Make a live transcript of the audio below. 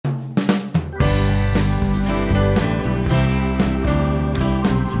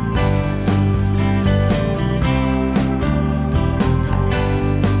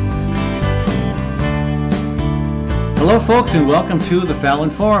folks, and welcome to the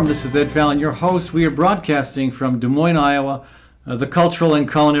Fallon Forum. This is Ed Fallon, your host. We are broadcasting from Des Moines, Iowa, the cultural and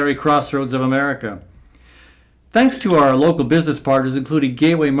culinary crossroads of America. Thanks to our local business partners, including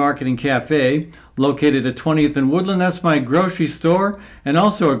Gateway Market and Cafe, located at 20th and Woodland. That's my grocery store, and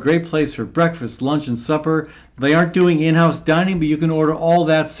also a great place for breakfast, lunch, and supper. They aren't doing in-house dining, but you can order all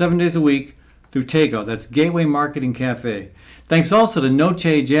that 7 days a week through takeout. That's Gateway Market and Cafe. Thanks also to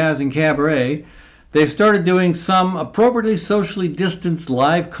Noche Jazz and Cabaret. They've started doing some appropriately socially distanced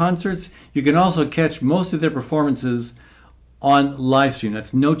live concerts. You can also catch most of their performances on live stream.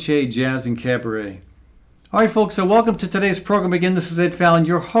 That's Noche Jazz and Cabaret. All right, folks, so welcome to today's program. Again, this is Ed Fallon,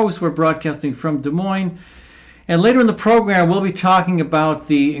 your host. We're broadcasting from Des Moines. And later in the program, we'll be talking about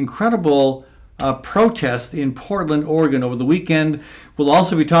the incredible protest in Portland, Oregon over the weekend. We'll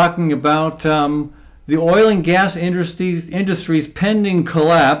also be talking about the oil and gas industry's pending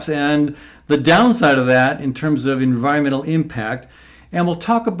collapse and the downside of that in terms of environmental impact. And we'll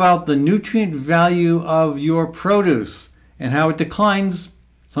talk about the nutrient value of your produce and how it declines,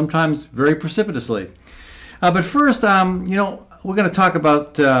 sometimes very precipitously. But first, we're going to talk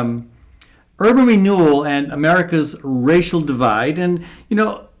about urban renewal and America's racial divide. And,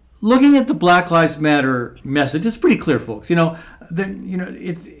 looking at the Black Lives Matter message, it's pretty clear, folks. We've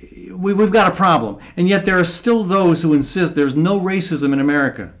got a problem. And yet there are still those who insist there's no racism in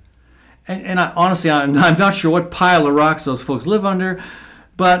America. And honestly, I'm not sure what pile of rocks those folks live under,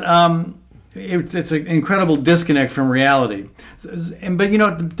 but it's an incredible disconnect from reality. But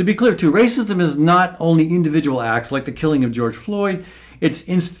to be clear too, racism is not only individual acts like the killing of George Floyd. It's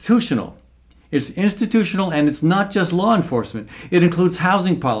institutional. It's institutional, and it's not just law enforcement. It includes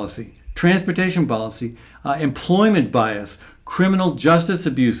housing policy, transportation policy, employment bias, criminal justice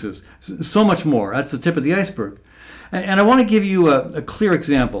abuses, so much more. That's the tip of the iceberg. And I want to give you a clear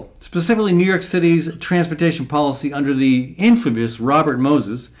example, specifically New York City's transportation policy under the infamous Robert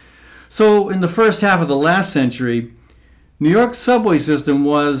Moses. So in the first half of the last century, New York's subway system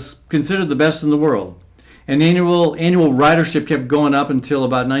was considered the best in the world. And annual ridership kept going up until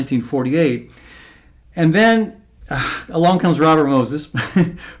about 1948. And then along comes Robert Moses,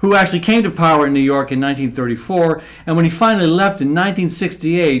 who actually came to power in New York in 1934. And when he finally left in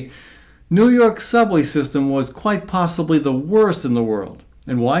 1968, New York's subway system was quite possibly the worst in the world.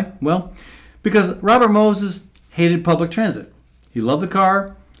 And why? Well, because Robert Moses hated public transit. He loved the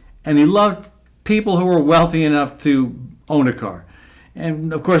car, and he loved people who were wealthy enough to own a car.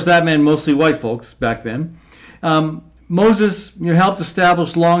 And of course, that meant mostly white folks back then. Moses helped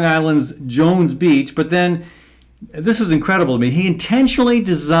establish Long Island's Jones Beach, but then, this is incredible to me, he intentionally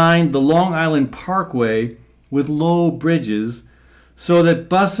designed the Long Island Parkway with low bridges so that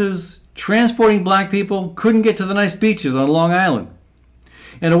buses transporting black people couldn't get to the nice beaches on Long Island.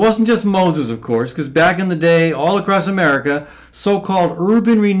 And it wasn't just Moses, of course, because back in the day, all across America, so-called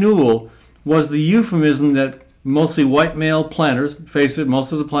urban renewal was the euphemism that mostly white male planners, face it,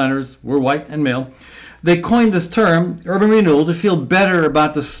 most of the planners were white and male, they coined this term, urban renewal, to feel better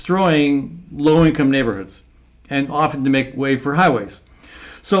about destroying low-income neighborhoods and often to make way for highways.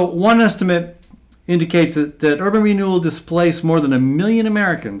 So one estimate indicates that urban renewal displaced more than 1 million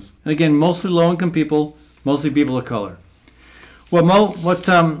Americans, and again, mostly low-income people, mostly people of color. Well, what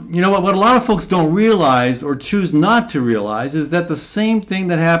a lot of folks don't realize or choose not to realize is that the same thing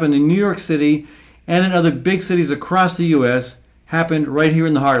that happened in New York City and in other big cities across the U.S. happened right here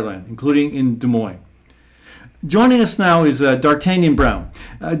in the heartland, including in Des Moines. Joining us now is Dartanyan Brown.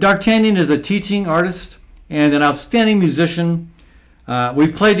 Dartanyan is a teaching artist and an outstanding musician.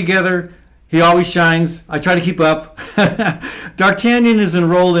 We've played together. He always shines. I try to keep up. Dartanyan is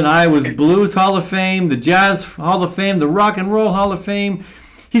enrolled in Iowa's Blues Hall of Fame, the Jazz Hall of Fame, the Rock and Roll Hall of Fame.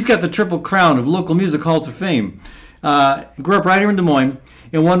 He's got the triple crown of local music halls of fame. Grew up right here in Des Moines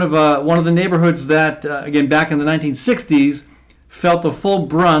in one of the neighborhoods that, again, back in the 1960s, felt the full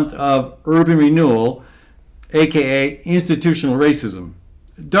brunt of urban renewal, aka institutional racism.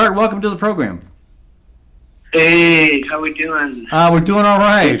 Dart, welcome to the program. Hey, how we doing? We're doing all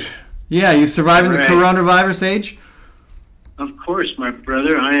right. Yeah, you surviving the coronavirus age? Of course, my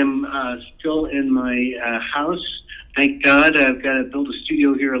brother. I am still in my house. Thank God. I've got to build a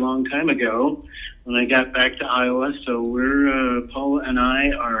studio here a long time ago when I got back to Iowa. So Paul and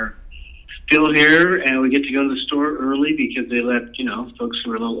I are still here, and we get to go to the store early because they let, folks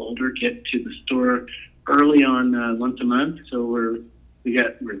who are a little older get to the store early on once a month. So we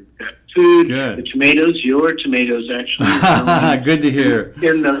got food, good. The tomatoes, your tomatoes actually. Good to hear.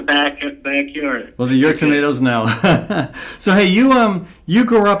 In the backyard. Well, they're your tomatoes now. So hey, you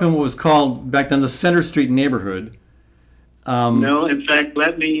grew up in what was called back then the Center Street neighborhood. No, in fact,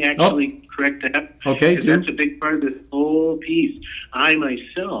 let me actually correct that? Okay, Because that's a big part of this whole piece. I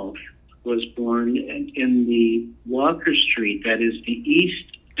myself was born in the Walker Street, that is the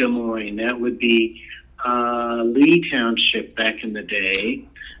East Des Moines. That would be Lee Township back in the day,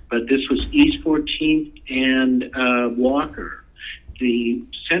 but this was East 14th and Walker. The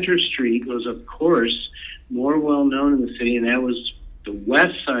Center Street was, of course, more well known in the city, and that was the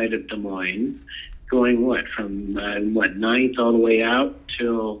west side of Des Moines, going from 9th all the way out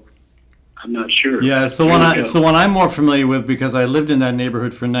till, I'm not sure. Yeah, so one I'm more familiar with because I lived in that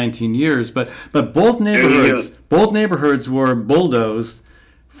neighborhood for 19 years. But both neighborhoods were bulldozed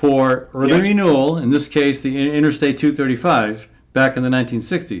for urban renewal. In this case, the Interstate 235 back in the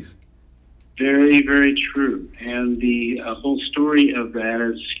 1960s. Very, very true. And the whole story of that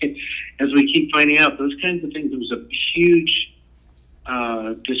is, as we keep finding out, those kinds of things, it was a huge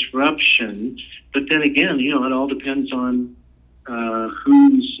disruption. But then again, it all depends on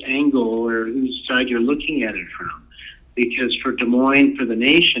whose angle or whose side you're looking at it from. Because for Des Moines, for the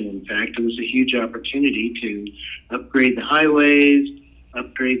nation, in fact, it was a huge opportunity to upgrade the highways,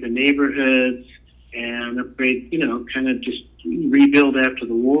 upgrade the neighborhoods, and upgrade, kind of just rebuild after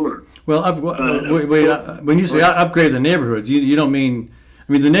the war. Well, when you say upgrade the neighborhoods, you don't mean,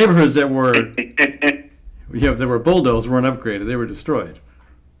 the neighborhoods that were that were bulldozed weren't upgraded; they were destroyed.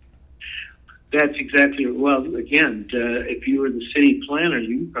 That's exactly it. Well, again, if you were the city planner,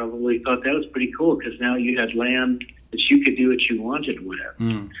 you probably thought that was pretty cool because now you had land that you could do what you wanted with.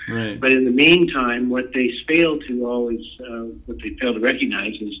 Right. But in the meantime, what they failed to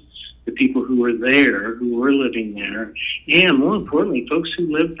recognize is the people who were there, who were living there, and more importantly, folks who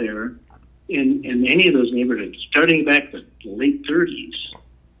lived there in any of those neighborhoods, starting back the late 30s.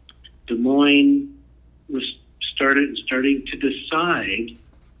 Des Moines was starting to decide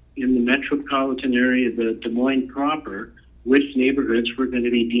in the metropolitan area, the Des Moines proper, which neighborhoods were going to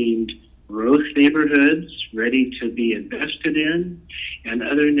be deemed growth neighborhoods, ready to be invested in, and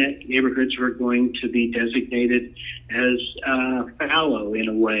other neighborhoods were going to be designated as fallow in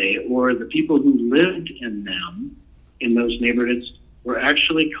a way, or the people who lived in them, in those neighborhoods, were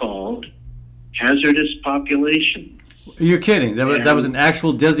actually called hazardous populations. You're kidding. That was an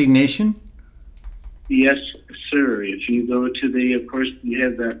actual designation? Yes, sir. If you go to of course, you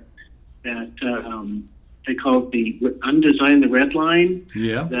have that they call it the Undesign the Red Line,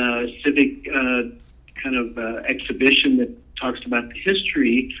 the civic kind of exhibition that talks about the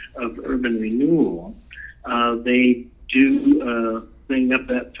history of urban renewal. They do bring up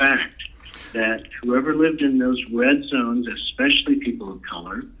that fact that whoever lived in those red zones, especially people of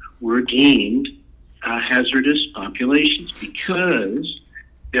color, were deemed hazardous populations because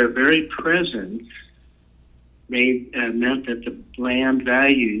their very presence meant that the land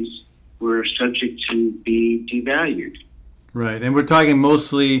values were subject to be devalued. Right, and we're talking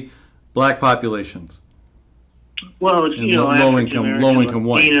mostly black populations. Well, it's low income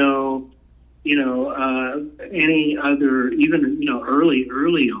white. Any other, even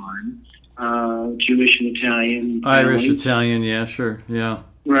early on, Jewish and Italian, Irish, Italian, yeah, sure, yeah.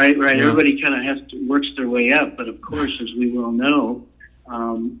 Right. Yeah. Everybody kind of works their way up, but of course, as we well know,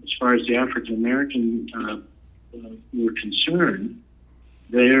 as far as the African American were concerned,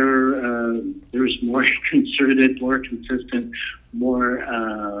 there's more concerted, more consistent, more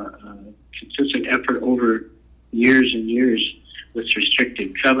consistent effort over years and years with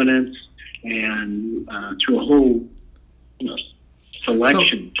restricted covenants and through a whole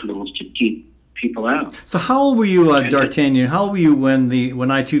selection tools to keep people out. So how old were you, Dartanyan? How old were you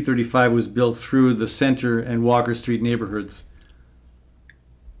when I-235 was built through the Center and Walker Street neighborhoods?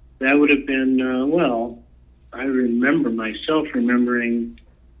 That would have been, I remember myself remembering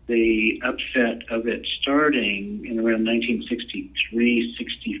the upset of it starting in around 1963,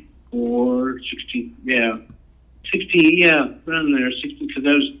 64, 60, around there, 60, because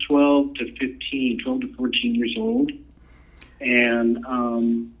I was 12 to 14 years old.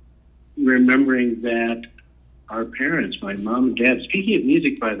 And remembering that our parents, my mom and dad, speaking of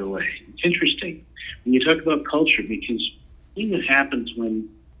music, by the way, it's interesting when you talk about culture, because what happens when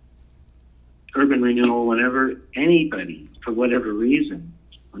urban renewal, whenever anybody, for whatever reason,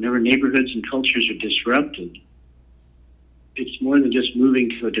 whenever neighborhoods and cultures are disrupted, it's more than just moving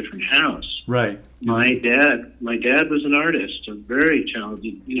to a different house. Right. My dad was an artist, a very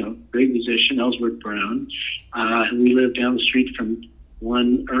talented, great musician, Ellsworth Brown. We lived down the street from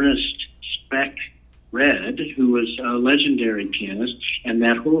one Ernest Speck Red, who was a legendary pianist, and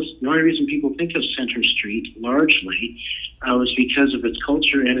the only reason people think of Center Street largely was because of its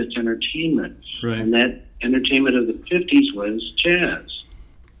culture and its entertainment. Right. And that entertainment of the 50s was jazz.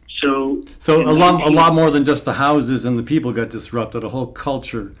 So a lot more than just the houses and the people got disrupted. A whole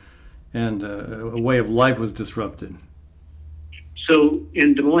culture and a way of life was disrupted. So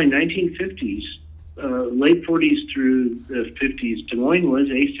in Des Moines, 1950s, late 40s through the 50s, Des Moines was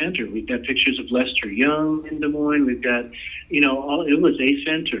a center. We've got pictures of Lester Young in Des Moines. We've got, it was a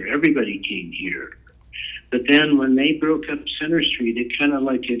center. Everybody came here. But then when they broke up Center Street, it kind of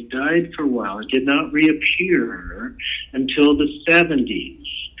like it died for a while. It did not reappear until the 70s.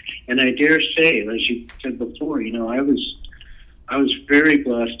 And I dare say, as you said before, I was very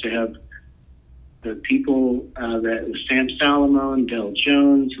blessed to have the people that was Sam Salomon, Del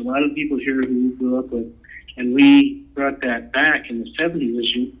Jones, a lot of people here who we grew up with, and we brought that back in the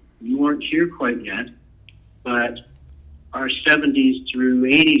 70s. You weren't here quite yet, but our 70s through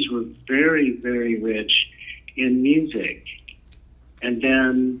 80s were very, very rich in music. And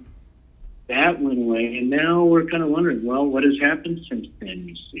then that went away, and now we're kind of wondering, well, what has happened since then,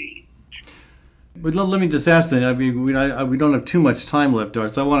 you see? But let me just ask then, I mean, we don't have too much time left,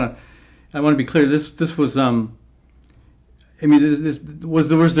 Dart, so I want to be clear. This was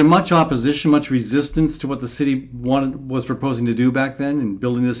was there much opposition, much resistance to what the city was proposing to do back then in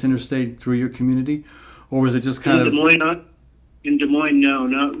building this interstate through your community, or was it just kind of in Des Moines? No,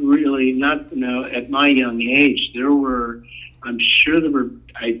 not really. No. At my young age, there were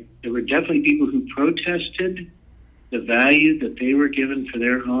definitely people who protested the value that they were given for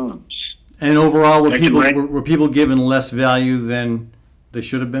their homes. And overall, were people given less value than they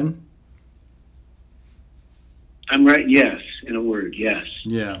should have been? I'm right. Yes, in a word, yes.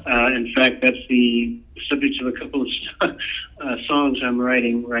 Yeah. In fact, that's the subject of a couple of songs I'm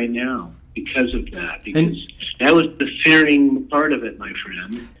writing right now because of that. Because that was the searing part of it, my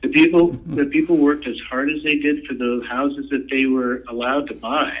friend. The people worked as hard as they did for the houses that they were allowed to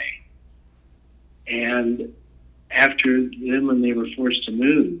buy, and after then, when they were forced to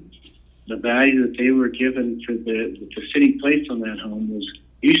move, the value that they were given for the city placed on that home was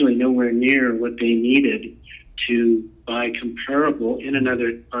usually nowhere near what they needed to buy comparable in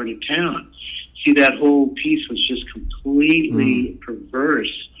another part of town. See, that whole piece was just completely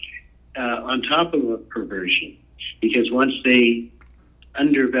perverse, on top of a perversion. Because once they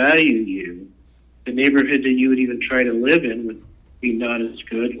undervalue you, the neighborhood that you would even try to live in would be not as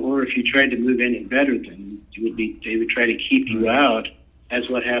good. Or if you tried to move any better, then they would try to keep you out, as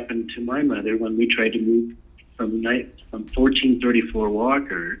what happened to my mother when we tried to move from 1434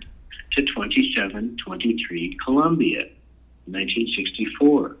 Walker to 2723 Columbia in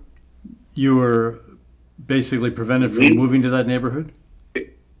 1964. You were basically prevented from moving to that neighborhood? There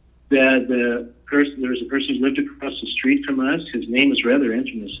was a person who lived across the street from us. His name was rather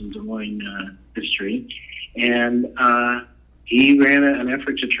infamous in Des Moines history. And he ran an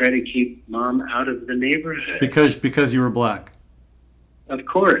effort to try to keep Mom out of the neighborhood. Because you were black? Of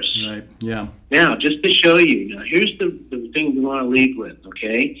course. Right, yeah. Now, just to show you, here's the thing we want to leave with,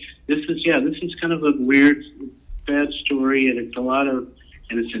 okay? This is kind of a weird, bad story, and it's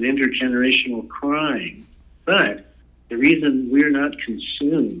an intergenerational crime. But the reason we're not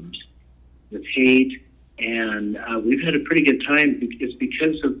consumed with hate and we've had a pretty good time is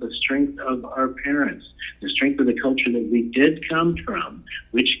because of the strength of our parents, the strength of the culture that we did come from,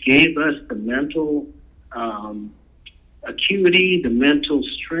 which gave us the mental acuity, the mental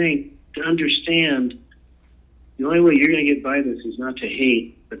strength to understand the only way you're going to get by this is not to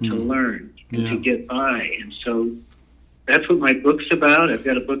hate, but to learn and to get by. And so that's what my book's about. I've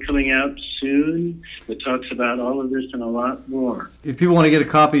got a book coming out soon that talks about all of this and a lot more. If people want to get a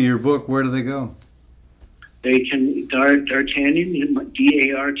copy of your book, where do they go? They can, Dartanyan,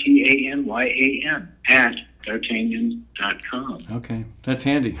 Dartanyan, at Dartanyan.com. Okay, that's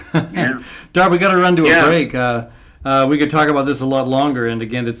handy. Yeah. Dart, we got to run to a break. We could talk about this a lot longer, and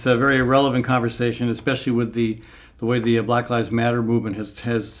again, it's a very relevant conversation, especially with the way the Black Lives Matter movement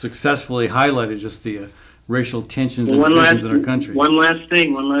has successfully highlighted just the racial tensions and divisions in our country. One last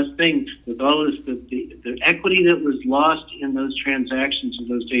thing. With all this, the equity that was lost in those transactions in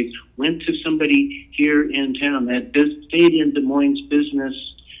those days went to somebody here in town that stayed in Des Moines business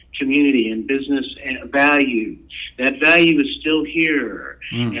community and business value. That value is still here.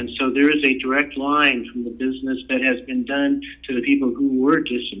 And so there is a direct line from the business that has been done to the people who were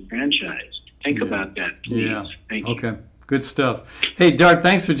disenfranchised. Think about that, please. Yeah. Thank you. Okay. Good stuff. Hey, Dart,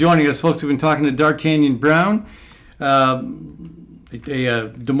 thanks for joining us, folks. We've been talking to Dartanyan Brown, a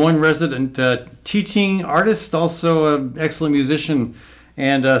Des Moines resident, teaching artist, also an excellent musician,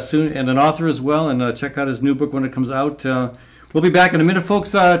 and an author as well. And check out his new book when it comes out. We'll be back in a minute,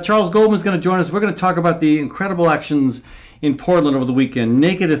 folks. Charles Goldman is going to join us. We're going to talk about the incredible actions in Portland over the weekend.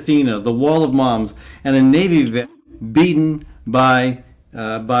 Naked Athena, the Wall of Moms, and a Navy vet beaten by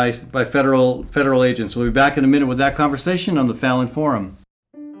federal agents. We'll be back in a minute with that conversation on the Fallon Forum.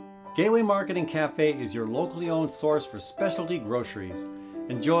 Gateway Market and Cafe is your locally owned source for specialty groceries.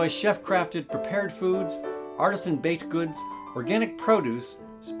 Enjoy chef-crafted prepared foods, artisan baked goods, organic produce,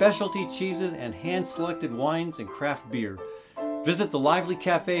 specialty cheeses, and hand-selected wines and craft beer. Visit the lively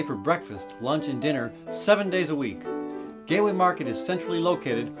cafe for breakfast, lunch, and dinner 7 days a week. Gateway Market is centrally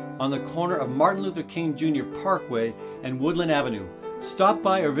located on the corner of Martin Luther King Jr. Parkway and Woodland Avenue. Stop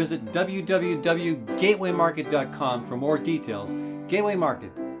by or visit www.gatewaymarket.com for more details. Gateway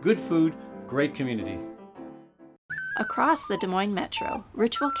Market, good food, great community. Across the Des Moines Metro,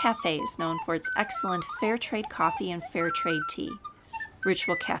 Ritual Cafe is known for its excellent fair trade coffee and fair trade tea.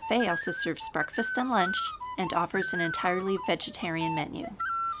 Ritual Cafe also serves breakfast and lunch and offers an entirely vegetarian menu.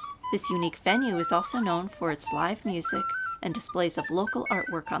 This unique venue is also known for its live music and displays of local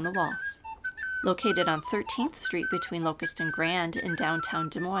artwork on the walls. Located on 13th Street between Locust and Grand in downtown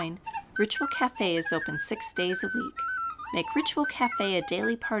Des Moines, Ritual Cafe is open 6 days a week. Make Ritual Cafe a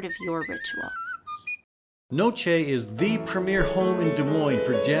daily part of your ritual. Noche is the premier home in Des Moines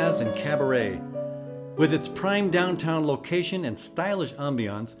for jazz and cabaret. With its prime downtown location and stylish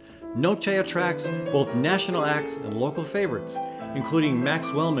ambiance, Noche attracts both national acts and local favorites, including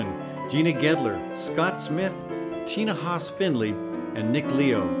Max Wellman, Gina Gedler, Scott Smith, Tina Haas-Findlay, and Nick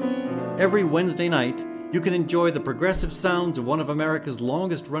Leo. Every Wednesday night, you can enjoy the progressive sounds of one of America's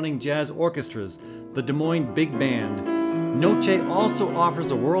longest-running jazz orchestras, the Des Moines Big Band. Noche also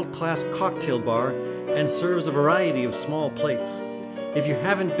offers a world-class cocktail bar and serves a variety of small plates. If you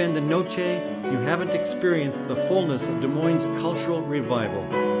haven't been to Noche, you haven't experienced the fullness of Des Moines' cultural revival.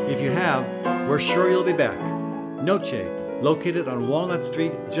 If you have, we're sure you'll be back. Noche, located on Walnut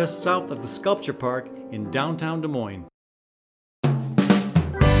Street just south of the Sculpture Park in downtown Des Moines.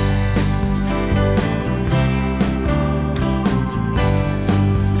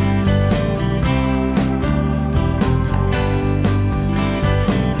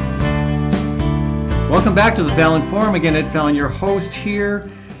 Welcome back to the Fallon Forum. Again, Ed Fallon, your host here.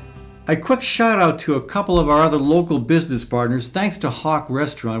 A quick shout out to a couple of our other local business partners. Thanks to Hawk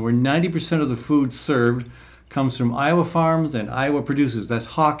Restaurant, where 90% of the food served comes from Iowa farms and Iowa producers. That's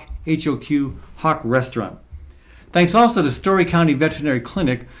Hawk, H-O-Q, Hawk Restaurant. Thanks also to Story County Veterinary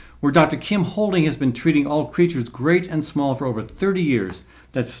Clinic, where Dr. Kim Holding has been treating all creatures great and small for over 30 years.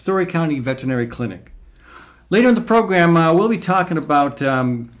 That's Story County Veterinary Clinic. Later in the program, we'll be talking about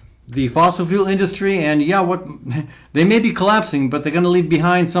the fossil fuel industry, and what they may be collapsing, but they're going to leave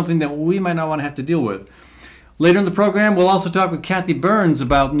behind something that we might not want to have to deal with. Later in the program, we'll also talk with Kathy Byrnes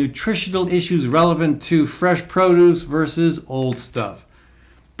about nutritional issues relevant to fresh produce versus old stuff.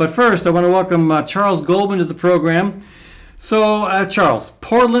 But first, I want to welcome Charles Goldman to the program. So, Charles,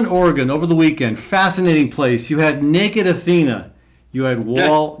 Portland, Oregon, over the weekend, fascinating place. You had Naked Athena, you had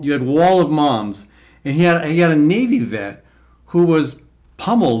Wall of Moms, and he had a Navy vet who was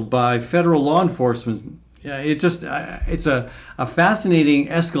pummeled by federal law enforcement. It's a fascinating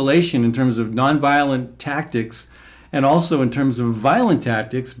escalation in terms of nonviolent tactics and also in terms of violent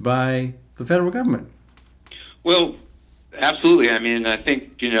tactics by the federal government. Well, absolutely. I mean, I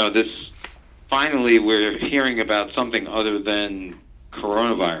think, this finally we're hearing about something other than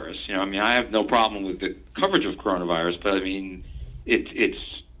coronavirus. I have no problem with the coverage of coronavirus, but I mean, it's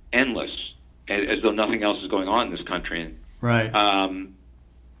endless, as though nothing else is going on in this country. Right.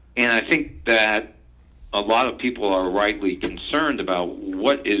 And I think that a lot of people are rightly concerned about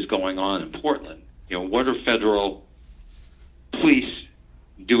what is going on in Portland. What are federal police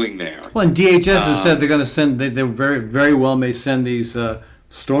doing there? Well, and DHS has said they're going to send, they very, very well may send these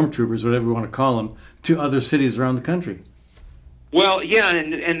stormtroopers, whatever you want to call them, to other cities around the country. Well, yeah,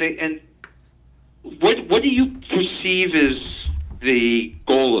 and what do you perceive as the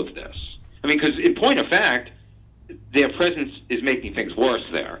goal of this? I mean, because in point of fact, their presence is making things worse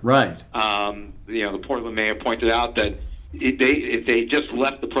there. Right. The Portland mayor pointed out that if they just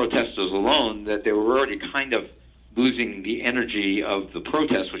left the protesters alone, that they were already kind of losing the energy of the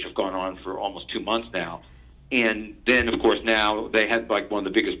protests, which have gone on for almost 2 months now. And then, of course, now they had like one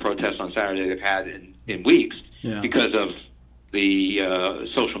of the biggest protests on Saturday they've had in weeks because of the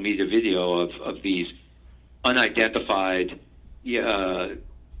social media video of these unidentified,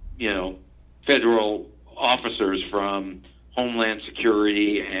 federal officers from Homeland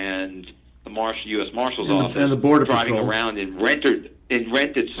Security and the U.S. Marshal's office and the Border driving Patrol around in rented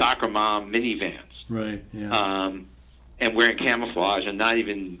soccer mom minivans. Right. Yeah. And wearing camouflage and not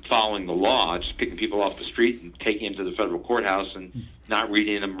even following the law, just picking people off the street and taking them to the federal courthouse and not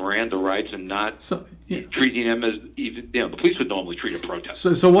reading them Miranda rights and not treating them as even the police would normally treat a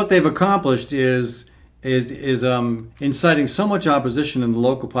protest. So what they've accomplished is inciting so much opposition in the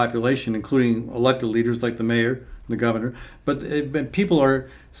local population, including elected leaders like the mayor, the governor. But people are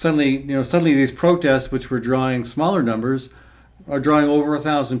suddenly these protests, which were drawing smaller numbers, are drawing over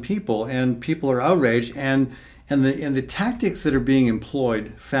 1,000 people, and people are outraged, and the tactics that are being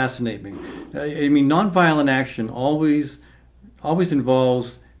employed fascinate me. I mean, nonviolent action always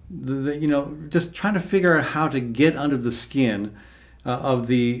involves just trying to figure out how to get under the skin of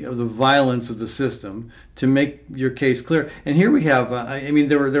the violence of the system to make your case clear. And here we have,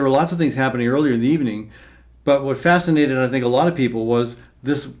 there were lots of things happening earlier in the evening, but what fascinated, I think, a lot of people was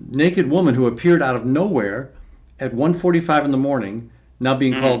this naked woman who appeared out of nowhere at 1:45 in the morning, now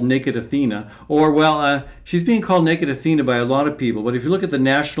being called Naked Athena, or she's being called Naked Athena by a lot of people. But if you look at the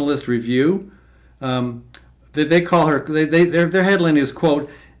Nationalist Review, they call her. Their headline is, quote,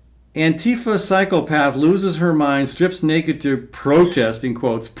 "Antifa psychopath loses her mind, strips naked to protest," in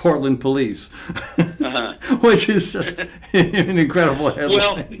quotes, Portland police, which is just an incredible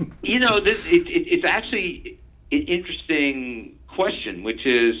headline. Well, it's actually an interesting question, which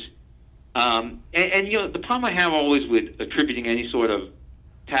is, the problem I have always with attributing any sort of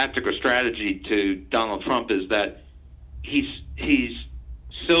tactic or strategy to Donald Trump is that he's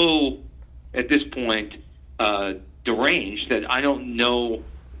so, at this point, deranged that I don't know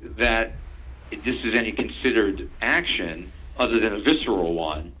that this is any considered action other than a visceral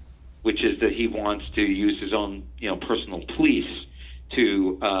one, which is that he wants to use his own, personal police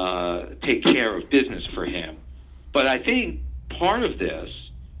to take care of business for him. But I think part of this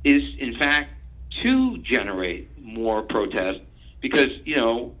is, in fact, to generate more protest because,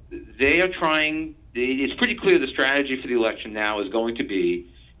 they are trying, it's pretty clear the strategy for the election now is going to be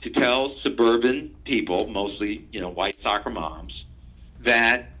to tell suburban people, mostly, white soccer moms,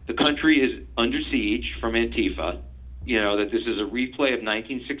 that the country is under siege from Antifa, that this is a replay of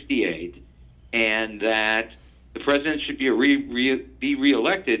 1968, and that the president should be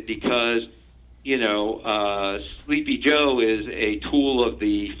reelected because, Sleepy Joe is a tool of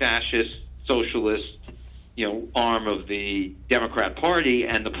the fascist, socialist, arm of the Democrat Party,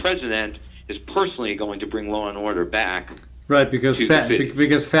 and the president is personally going to bring law and order back. Right, because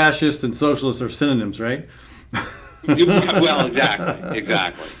because fascist and socialist are synonyms, right? Well,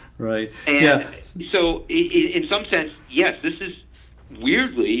 exactly. Right. And so, in some sense, yes, this is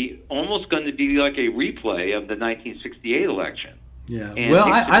weirdly almost going to be like a replay of the 1968 election. Yeah. And well,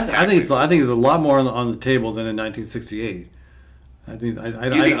 I think there's a lot more on the table than in 1968. I think I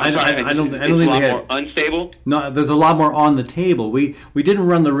don't think it's a lot more unstable. No, there's a lot more on the table. We didn't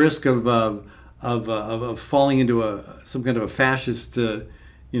run the risk of falling into some kind of a fascist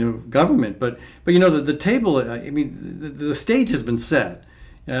government, but the table. The stage has been set.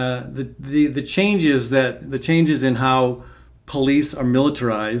 The changes in how police are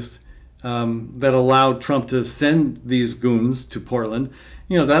militarized that allowed Trump to send these goons to Portland.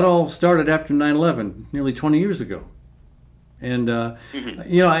 That all started after 9/11, nearly 20 years ago. And I've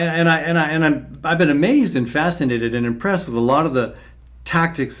been amazed and fascinated and impressed with a lot of the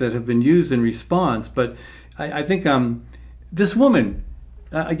tactics that have been used in response. But I think this woman,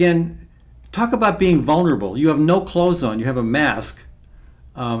 again, talk about being vulnerable. You have no clothes on. You have a mask.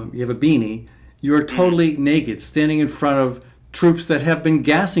 You have a beanie. You are totally naked, standing in front of troops that have been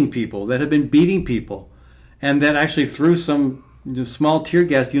gassing people, that have been beating people, and that actually threw some small tear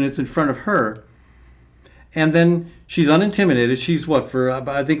gas units in front of her. And then she's unintimidated. She's for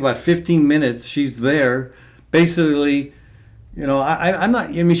I think about 15 minutes. She's there, basically. I'm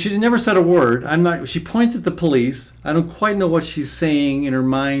not. She never said a word. I'm not. She points at the police. I don't quite know what she's saying in her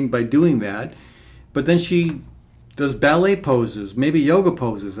mind by doing that, but then she does ballet poses, maybe yoga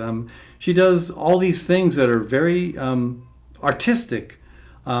poses. She does all these things that are very artistic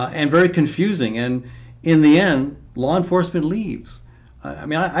and very confusing. And in the end, law enforcement leaves.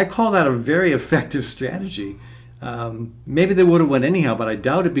 I call that a very effective strategy. Maybe they would have went anyhow, but I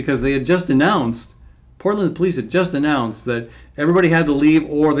doubt it because they had just announced, Portland police had just announced that everybody had to leave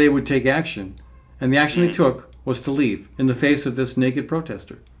or they would take action. And the action they took was to leave in the face of this naked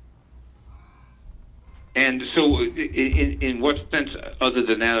protester. And so in what sense, other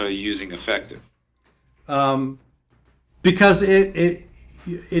than that, are you using effective? Because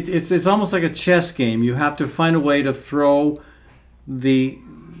it's almost like a chess game. You have to find a way to throw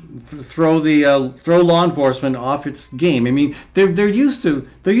law enforcement off its game. They're used to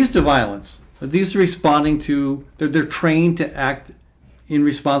violence. They're used to responding to. They're trained to act in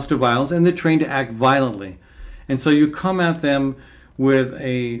response to violence, and they're trained to act violently. And so you come at them with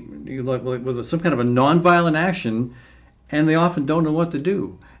some kind of a nonviolent action, and they often don't know what to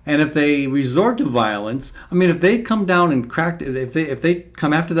do. And if they resort to violence, if they come down and if they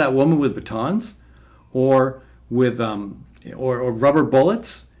come after that woman with batons, or with or rubber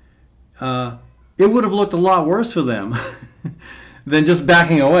bullets, it would have looked a lot worse for them than just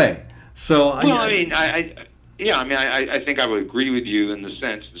backing away. So well, I think I would agree with you in the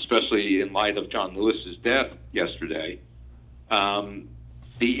sense, especially in light of John Lewis's death yesterday.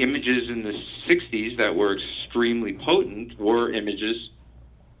 The images in the 60s that were extremely potent were images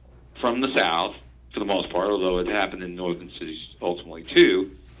from the South, for the most part, although it happened in northern cities ultimately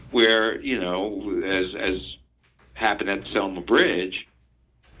too, where, as happened at Selma Bridge,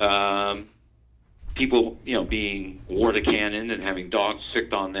 people, being water cannoned and having dogs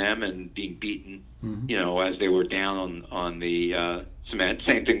sicked on them and being beaten, as they were down on the cement.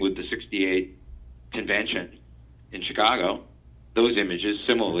 Same thing with the 68 convention in Chicago. Those images,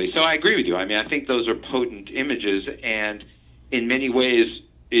 similarly. So I agree with you. I think those are potent images, and in many ways,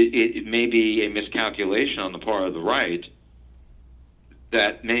 it may be a miscalculation on the part of the right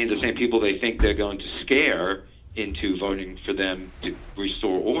that many of the same people they think they're going to scare into voting for them to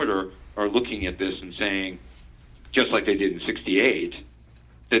restore order are looking at this and saying, just like they did in 68,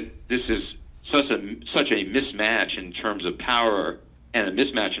 that this is such a mismatch in terms of power and a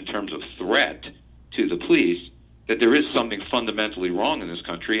mismatch in terms of threat to the police, that there is something fundamentally wrong in this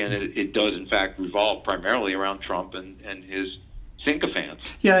country, and it does, in fact, revolve primarily around Trump and his sycophants.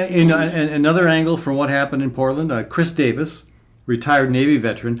 Yeah, and another angle from what happened in Portland, Chris Davis, retired Navy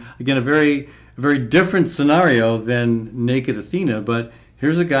veteran, again, a very different scenario than Naked Athena, but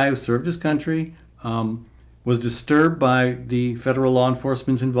here's a guy who served his country, was disturbed by the federal law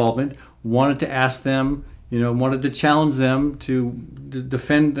enforcement's involvement, wanted to ask them, wanted to challenge them to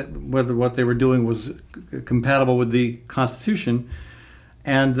defend whether what they were doing was compatible with the Constitution.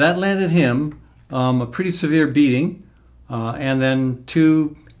 And that landed him a pretty severe beating and then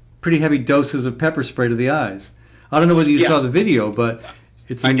 2 pretty heavy doses of pepper spray to the eyes. I don't know whether you saw the video, but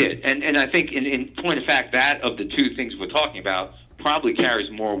I did. And I think, in point of fact, that of the 2 things we're talking about probably carries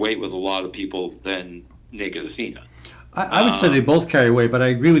more weight with a lot of people than Naked Athena. I would say they both carry weight, but I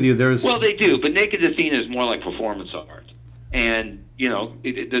agree with you. Well, they do, but Naked Athena is more like performance art. And,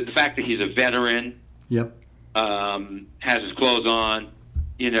 the fact that he's a veteran, yep, has his clothes on,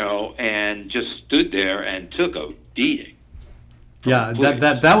 and just stood there and took a beating. Yeah,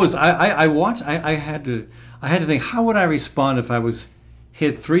 that was, I watched, I had to think, how would I respond if I was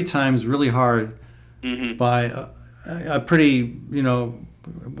hit 3 times really hard by a pretty,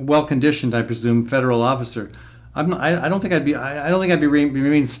 well-conditioned, I presume, federal officer. I don't think I'd be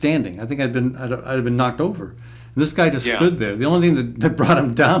remain standing. I think I'd have been knocked over. And this guy just stood there. The only thing that brought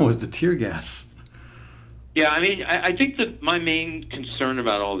him down was the tear gas. Yeah, I think that my main concern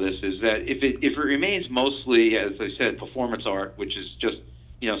about all this is that if it remains mostly, as I said, performance art, which is just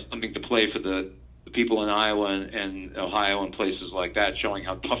something to play for the people in Iowa and Ohio and places like that, showing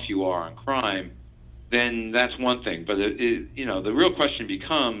how tough you are on crime, then that's one thing. But the real question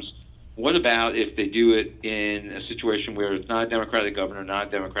becomes, what about if they do it in a situation where it's not a Democratic governor, not a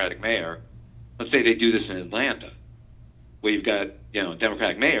Democratic mayor? Let's say they do this in Atlanta, where you've got a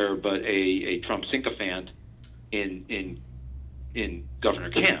Democratic mayor, but a Trump sycophant in Governor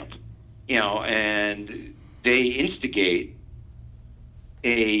Kemp, and they instigate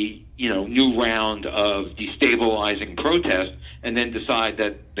a new round of destabilizing protest, and then decide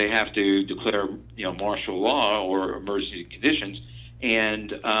that they have to declare martial law or emergency conditions.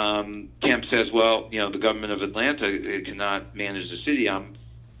 And Kemp says, well, the government of Atlanta cannot manage the city. I'm,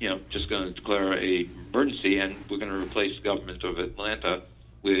 just going to declare a emergency, and we're going to replace the government of Atlanta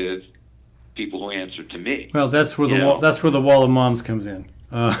with people who answer to me. Well, that's where the wall of moms comes in.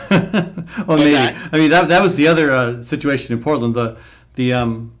 Well, maybe. That? That was the other situation in Portland.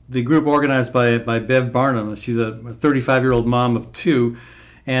 The group organized by Bev Barnum. She's a 35-year-old mom of 2,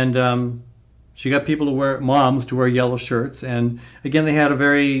 and she got moms to wear yellow shirts, and again they had a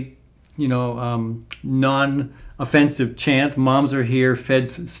very, non-offensive chant: "Moms are here,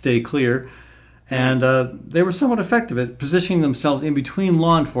 feds stay clear," and they were somewhat effective at positioning themselves in between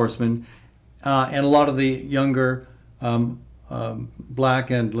law enforcement and a lot of the younger Black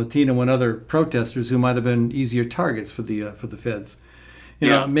and Latino and other protesters who might have been easier targets for the feds.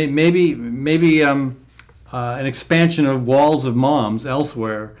 Maybe an expansion of walls of moms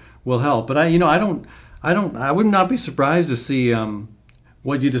elsewhere will help. But I would not be surprised to see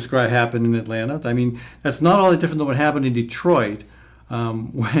what you describe happen in Atlanta. That's not all that different than what happened in Detroit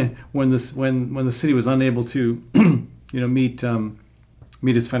when the city was unable to meet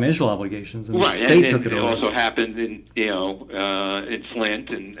its financial obligations, and the state took it over. It also happened in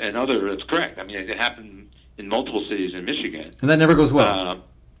Flint and other. That's correct. It happened in multiple cities in Michigan, and that never goes well.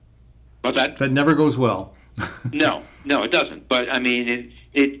 What's that? That never goes well. No, it doesn't. But it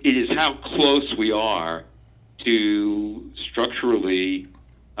is how close we are to structurally,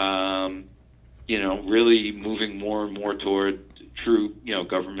 really moving more and more toward true,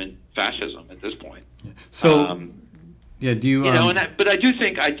 government fascism at this point. So, do you? But I do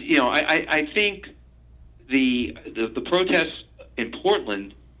think I think the protests in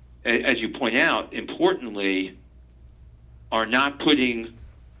Portland, as you point out, importantly, are not putting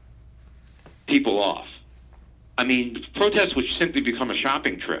people off. I mean, protests which simply become a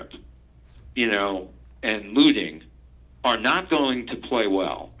shopping trip, and looting, are not going to play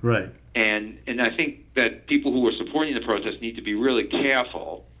well. Right. And I think that people who are supporting the protests need to be really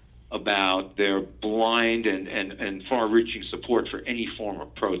careful about their blind and far-reaching support for any form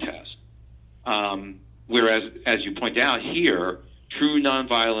of protest. Whereas, as you point out here, true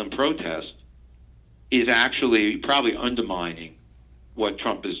nonviolent protest is actually probably undermining what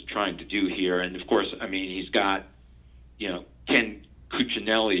Trump is trying to do here. And of course, I mean, he's got, Ken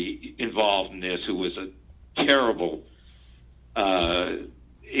Cuccinelli involved in this, who was a terrible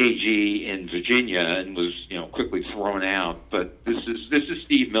AG in Virginia and was, quickly thrown out. But this is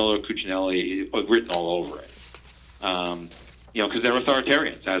Steve Miller, Cuccinelli, written all over it. Because they're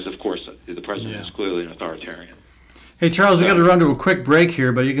authoritarians, as of course the president is clearly an authoritarian. Hey Charles, we got to run to a quick break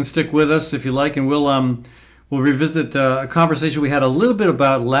here, but you can stick with us if you like, and we'll revisit a conversation we had a little bit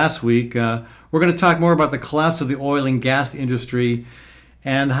about last week. We're going to talk more about the collapse of the oil and gas industry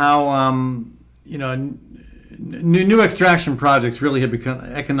and how new extraction projects really have become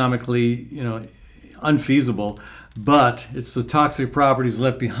economically unfeasible. But it's the toxic properties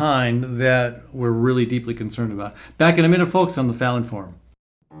left behind that we're really deeply concerned about. Back in a minute, folks, on the Fallon Forum.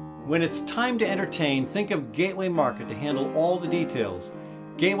 When it's time to entertain, think of Gateway Market to handle all the details.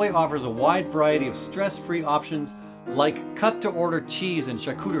 Gateway offers a wide variety of stress-free options like cut-to-order cheese and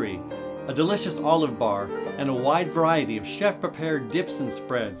charcuterie, a delicious olive bar, and a wide variety of chef-prepared dips and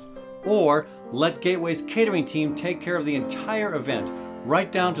spreads. Or let Gateway's catering team take care of the entire event,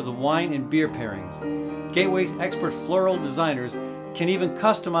 right down to the wine and beer pairings. Gateway's expert floral designers can even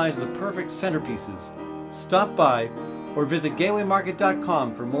customize the perfect centerpieces. Stop by or visit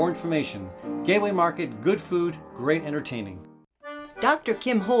gatewaymarket.com for more information. Gateway Market, good food, great entertaining. Dr.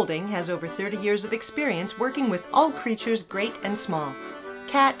 Kim Holding has over 30 years of experience working with all creatures great and small.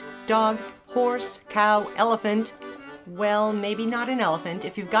 Cat, dog, horse, cow, elephant. Well, maybe not an elephant.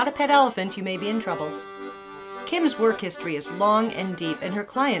 If you've got a pet elephant, you may be in trouble. Kim's work history is long and deep, and her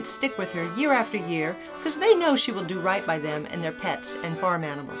clients stick with her year after year because they know she will do right by them and their pets and farm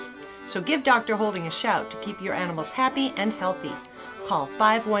animals. So give Dr. Holding a shout to keep your animals happy and healthy. Call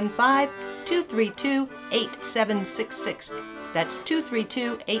 515-232-8766. That's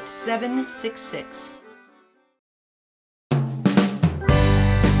 232-8766.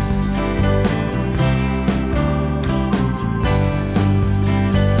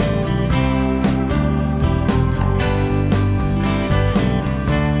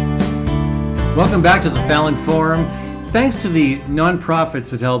 Welcome back to the Fallon Forum. Thanks to the nonprofits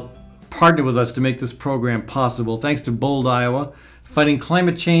that help partner with us to make this program possible. Thanks to Bold, Iowa, fighting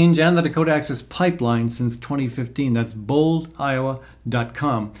climate change, and the Dakota Access Pipeline since 2015. That's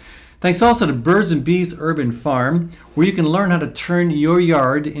boldiowa.com. Thanks also to Birds and Bees Urban Farm, where you can learn how to turn your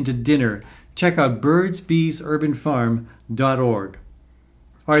yard into dinner. Check out birdsbeesurbanfarm.org.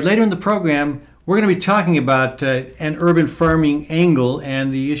 All right, later in the program, we're going to be talking about an urban farming angle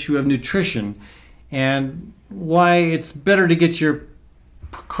and the issue of nutrition and why it's better to get your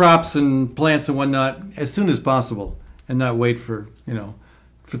crops and plants and whatnot as soon as possible and not wait for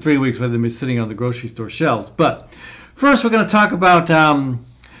 3 weeks whether they're sitting on the grocery store shelves. But first, we're going to talk about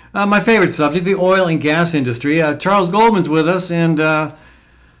my favorite subject, the oil and gas industry. Charles Goldman's with us, and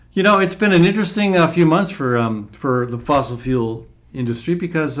it's been an interesting few months for the fossil fuel industry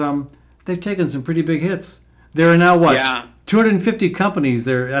because they've taken some pretty big hits. There are now 250 companies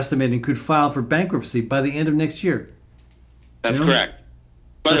they're estimating could file for bankruptcy by the end of next year. That's correct.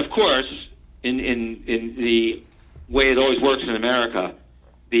 But of course, in the way it always works in America,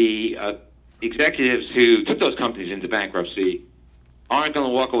 the executives who took those companies into bankruptcy aren't going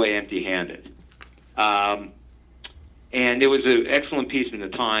to walk away empty-handed. And there was an excellent piece in the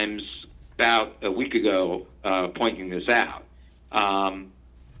Times about a week ago pointing this out,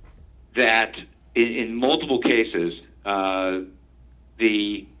 that in multiple cases,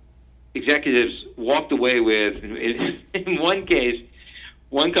 the executives walked away with, in one case,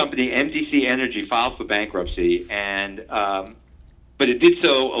 one company, MDC Energy, filed for bankruptcy, but it did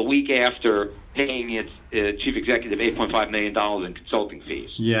so a week after paying its chief executive $8.5 million in consulting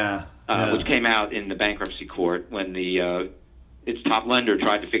fees. Which came out in the bankruptcy court when its top lender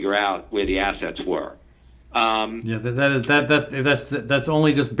tried to figure out where the assets were. That's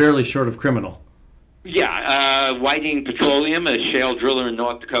only just barely short of criminal. Yeah, Whiting Petroleum, a shale driller in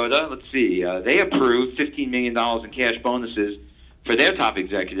North Dakota. Let's see. They approved $15 million in cash bonuses for their top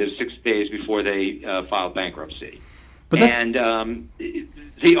executives 6 days before they filed bankruptcy. And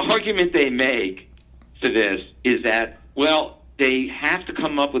the argument they make for this is that, well, they have to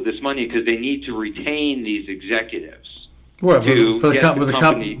come up with this money because they need to retain these executives. What, with the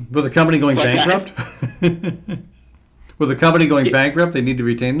company going bankrupt? With the company going bankrupt, they need to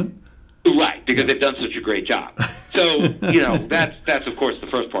retain them? Right, because they've done such a great job. So, that's of course the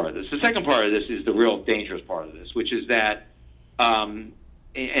first part of this. The second part of this is the real dangerous part of this, which is that, and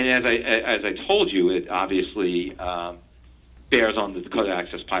as I told you, it obviously bears on the Dakota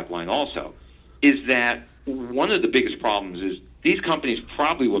Access Pipeline also, is that one of the biggest problems is these companies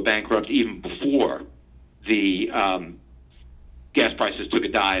probably were bankrupt even before the gas prices took a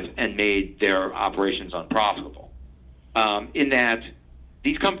dive and made their operations unprofitable. In that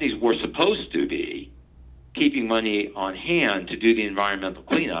these companies were supposed to be keeping money on hand to do the environmental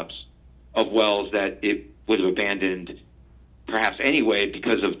cleanups of wells that it would have abandoned perhaps anyway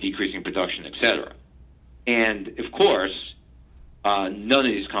because of decreasing production, et cetera. And, of course, none of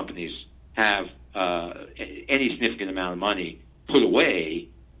these companies have any significant amount of money put away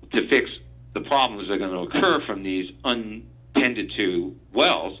to fix the problems that are going to occur from these untended to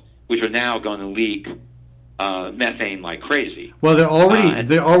wells, which are now going to leak methane like crazy. Well, they're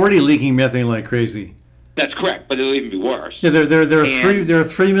already leaking methane like crazy. That's correct, but it'll even be worse. Yeah, there are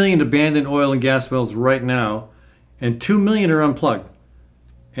 3 million abandoned oil and gas wells right now, and 2 million are unplugged.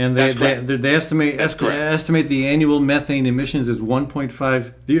 And they estimate the annual methane emissions as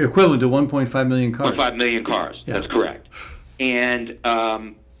 1.5, the equivalent to 1.5 million cars. 1.5 million cars. Yeah. That's correct. And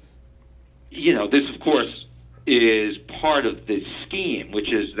this of course is part of the scheme,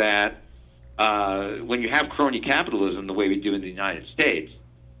 which is that when you have crony capitalism the way we do in the United States,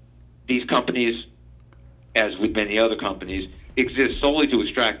 these companies, as with many other companies, exist solely to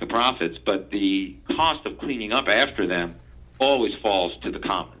extract the profits, but the cost of cleaning up after them always falls to the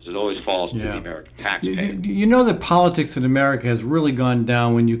commons. It always falls to the American taxpayer. You know that politics in America has really gone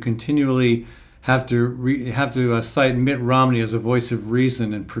down when you continually have to cite Mitt Romney as a voice of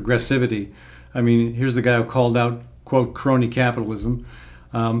reason and progressivity. I mean, here's the guy who called out, quote, crony capitalism,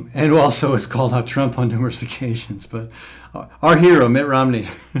 and who also has called out Trump on numerous occasions. But our hero, Mitt Romney.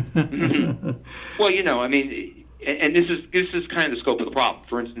 Mm-hmm. Well, and this is kind of the scope of the problem.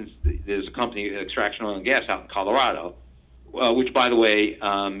 For instance, there's a company, Extraction Oil and Gas, out in Colorado, which, by the way,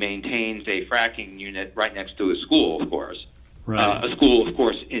 maintains a fracking unit right next to a school, of course. Right. A school, of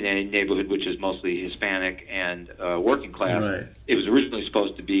course, in a neighborhood which is mostly Hispanic and working class. Right. It was originally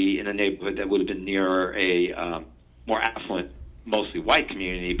supposed to be in a neighborhood that would have been nearer a more affluent, mostly white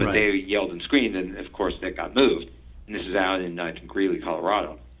community, but they yelled and screamed, and, of course, that got moved. And this is out in, I think, Greeley,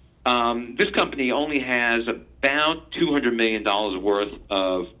 Colorado. This company only has about $200 million worth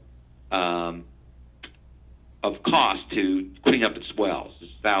of cost to clean up its wells.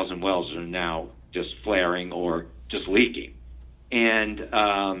 It's 1,000 wells that are now just flaring or just leaking. And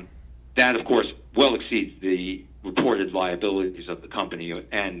that, of course, well exceeds the reported liabilities of the company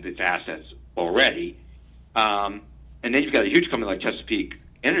and its assets already. And then you've got a huge company like Chesapeake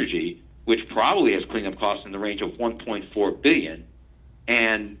Energy, which probably has cleanup costs in the range of $1.4 billion.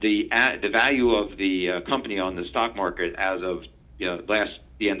 And the value of the company on the stock market as of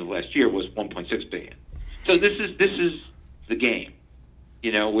the end of last year was $1.6 billion. So this is the game,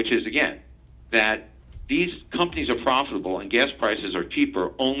 which is, again, that these companies are profitable and gas prices are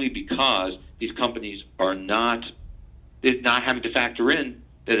cheaper only because these companies are not having to factor in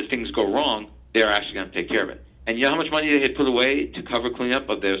that if things go wrong, they're actually going to take care of it. And you know how much money they had put away to cover cleanup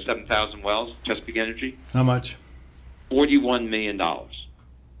of their 7,000 wells, Chesapeake Energy? How much? $41 million.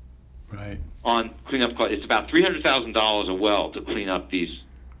 Right. On cleanup costs. It's about $300,000 a well to clean up these.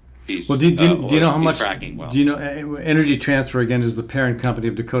 Well, do you know how much? Wells. Do you know Energy Transfer, again, is the parent company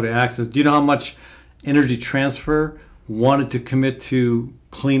of Dakota Access? Do you know how much Energy Transfer wanted to commit to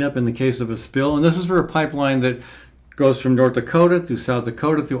cleanup in the case of a spill? And this is for a pipeline that goes from North Dakota through South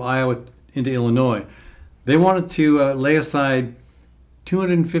Dakota through Iowa into Illinois. They wanted to lay aside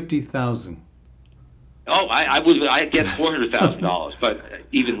 $250,000. Oh, I get $400,000, but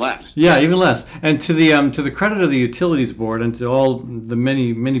even less. Yeah, even less. And to the credit of the Utilities Board and to all the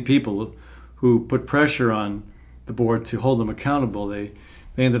many people who put pressure on the board to hold them accountable, they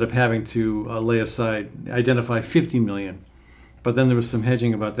ended up having to identify $50 million. But then there was some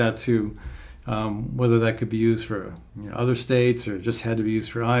hedging about that too, whether that could be used for other states or just had to be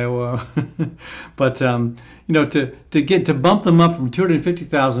used for Iowa. But to bump them up from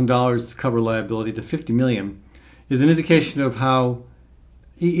 $250,000 to cover liability to $50 million is an indication of how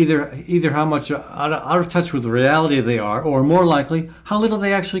either how much out of touch with reality they are, or more likely, how little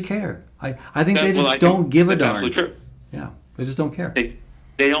they actually care. I think they just don't give a darn. Absolutely true. Yeah, they just don't care.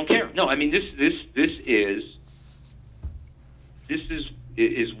 They don't care. No, I mean this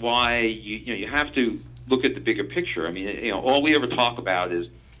is why you have to look at the bigger picture. I mean, all we ever talk about is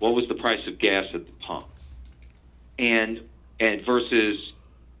what was the price of gas at the pump, and versus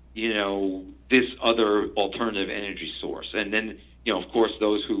this other alternative energy source, and then of course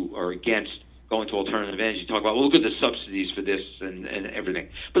those who are against going to alternative energy talk about, well, look at the subsidies for this and everything.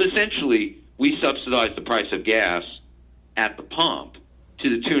 But essentially, we subsidize the price of gas at the pump to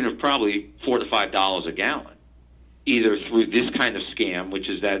the tune of probably $4 to $5 a gallon, either through this kind of scam, which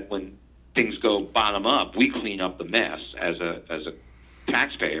is that when things go bottom up, we clean up the mess as a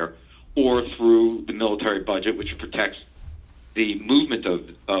taxpayer, or through the military budget, which protects the movement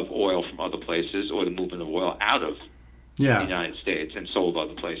of oil from other places, or the movement of oil out of the United States and sold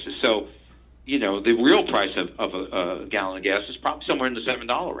other places. So, the real price of a gallon of gas is probably somewhere in the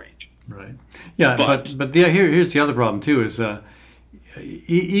 $7 range. Right. Yeah, but here's the other problem too, is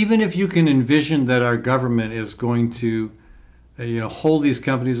even if you can envision that our government is going to hold these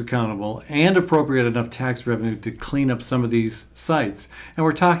companies accountable and appropriate enough tax revenue to clean up some of these sites, and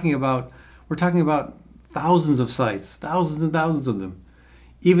we're talking about thousands of sites, thousands and thousands of them.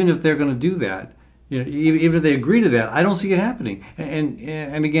 Even if they're going to do that, even if they agree to that, I don't see it happening.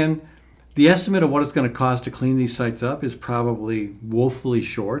 And again, the estimate of what it's going to cost to clean these sites up is probably woefully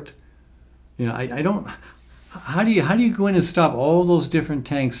short. I don't. How do you go in and stop all those different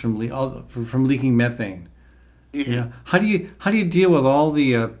tanks from leaking methane? Mm-hmm. How do you deal with all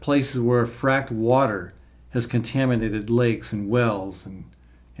the places where fracked water has contaminated lakes and wells and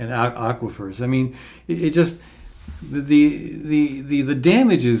aquifers? I mean, it just the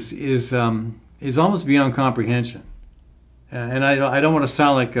damage is almost beyond comprehension. And I don't want to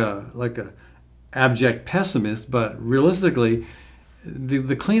sound like a abject pessimist, but realistically,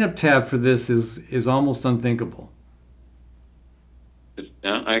 the cleanup tab for this is almost unthinkable.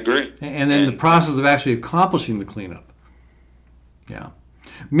 Yeah, I agree. And then the process of actually accomplishing the cleanup. Yeah.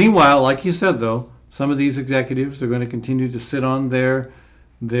 Meanwhile, like you said, though, some of these executives are going to continue to sit on their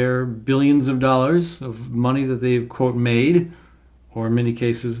billions of dollars of money that they've, quote, made, or in many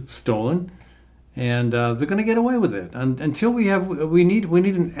cases stolen, and they're going to get away with it until we need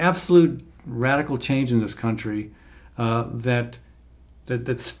an absolute radical change in this country that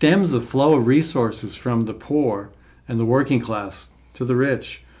stems the flow of resources from the poor and the working class to the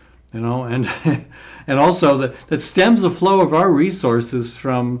rich, and also that stems the flow of our resources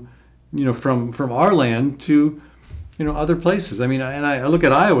from our land to other places. I mean, and I look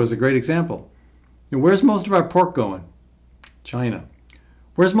at Iowa as a great example. Where's most of our pork going? China.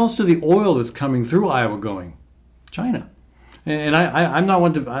 Where's most of the oil that's coming through Iowa going? China. And I don't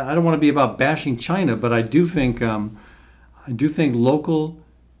want to be about bashing China, but I do think local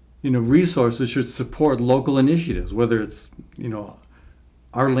resources should support local initiatives, whether it's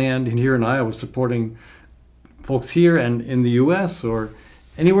our land here in Iowa supporting folks here and in the U.S. or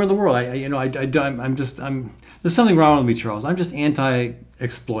anywhere in the world. There's something wrong with me, Charles. I'm just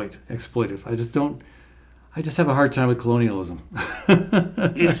exploitive. I just have a hard time with colonialism.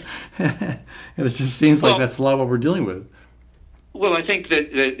 And it just seems like that's a lot of what we're dealing with. Well, I think that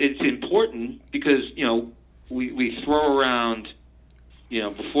it's important because we throw around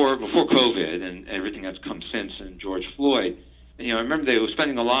before COVID and everything that's come since, and George Floyd. I remember they were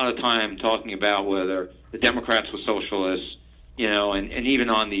spending a lot of time talking about whether the Democrats were socialists, and even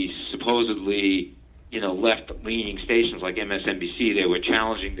on the supposedly left-leaning stations like MSNBC, they were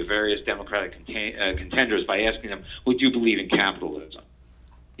challenging the various Democratic contenders by asking them, would you believe in capitalism?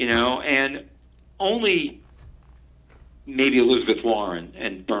 And only maybe Elizabeth Warren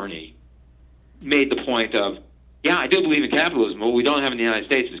and Bernie made the point of, yeah, I do believe in capitalism, but what we don't have in the United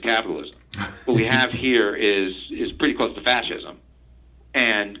States is capitalism. What we have here is pretty close to fascism.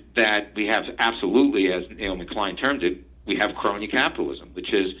 And that we have absolutely, as Naomi Klein termed it, we have crony capitalism,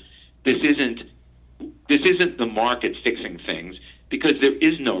 which is this isn't the market fixing things, because there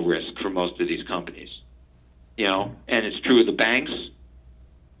is no risk for most of these companies. And it's true of the banks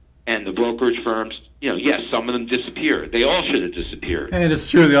and the brokerage firms. Yes, some of them disappeared. They all should have disappeared. And it's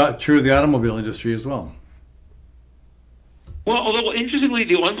true of the automobile industry as well. Well, although interestingly,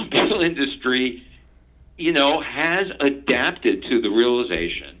 the automobile industry, has adapted to the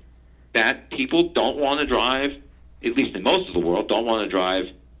realization that people don't want to drive, at least in most of the world, don't want to drive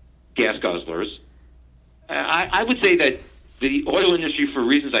gas guzzlers. I would say that the oil industry, for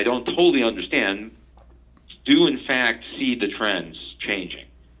reasons I don't totally understand, do in fact see the trends changing,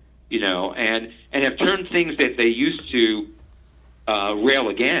 and have turned things that they used to rail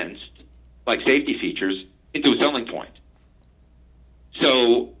against, like safety features, into a selling point.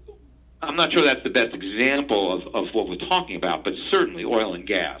 So I'm not sure that's the best example of what we're talking about, but certainly oil and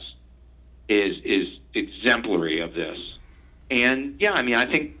gas is exemplary of this. And yeah, I mean, I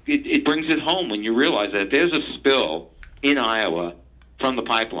think it brings it home when you realize that if there's a spill in Iowa from the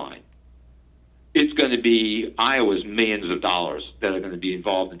pipeline, it's going to be Iowa's millions of dollars that are going to be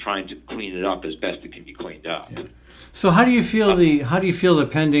involved in trying to clean it up as best it can be cleaned up. Yeah. So how do you feel the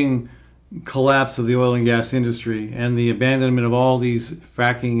pending collapse of the oil and gas industry and the abandonment of all these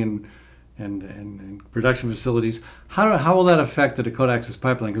fracking and production facilities? How will that affect the Dakota Access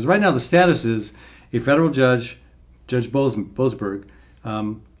Pipeline? Because right now the status is a federal judge, Judge Boasberg,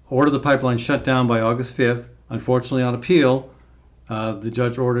 ordered the pipeline shut down by August 5th. Unfortunately, on appeal, the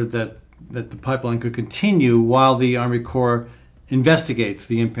judge ordered that the pipeline could continue while the Army Corps investigates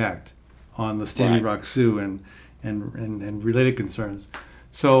the impact on the Standing Rock Sioux and related concerns.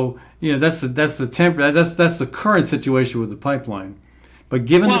 So that's the current situation with the pipeline. But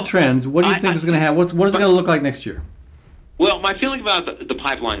given the trends, what do you think is going to happen? What is it going to look like next year? Well, my feeling about the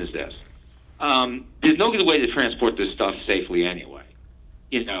pipeline is this: there's no good way to transport this stuff safely anyway.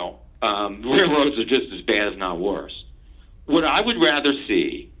 Railroads are just as bad, if not worse. What I would rather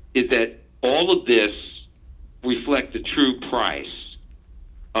see is that all of this reflect the true price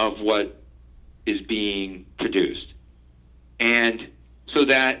of what is being produced. And so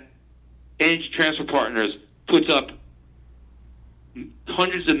that Energy Transfer Partners puts up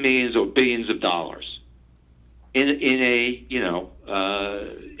hundreds of millions or billions of dollars in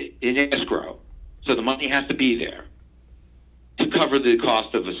escrow. So the money has to be there to cover the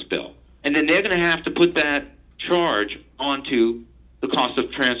cost of a spill. And then they're going to have to put that charge onto the cost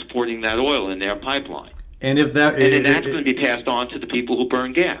of transporting that oil in their pipeline. And then that's going to be passed on to the people who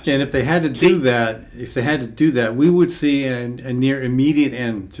burn gas. And if they had to do that, we would see a near immediate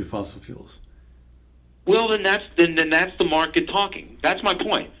end to fossil fuels. Well, then that's the market talking. That's my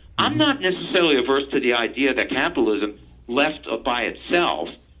point. I'm not necessarily averse to the idea that capitalism, left by itself,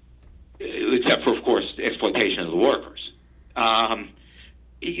 except for, of course, the exploitation of the workers,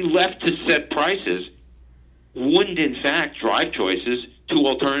 left to set prices, wouldn't in fact drive choices to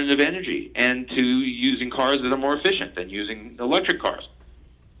alternative energy and to using cars that are more efficient than using electric cars.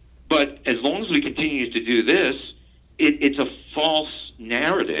 But as long as we continue to do this, it's a false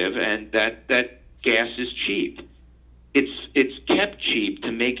narrative, and that gas is cheap. It's kept cheap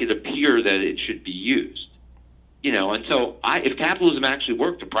to make it appear that it should be used. And so if capitalism actually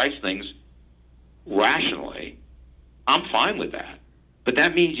worked to price things rationally, I'm fine with that. But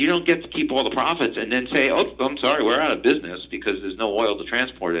that means you don't get to keep all the profits and then say, oh, I'm sorry, we're out of business because there's no oil to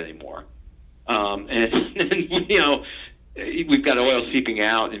transport anymore. We've got oil seeping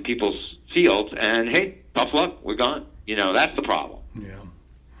out in people's fields, and hey, tough luck, we're gone. That's the problem. Yeah.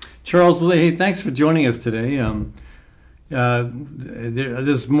 Charles, hey, thanks for joining us today.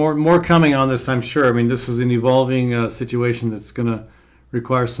 There's more coming on this, I'm sure. I mean, this is an evolving situation that's going to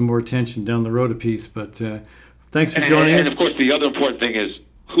require some more attention down the road a piece, but thanks for joining us. And of course, the other important thing is,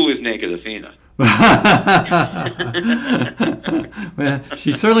 who is naked Athena? Well,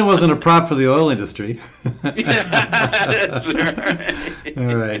 she certainly wasn't a prop for the oil industry. That's right.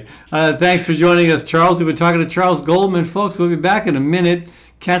 All right. Thanks for joining us, Charles. We've been talking to Charles Goldman. Folks, we'll be back in a minute.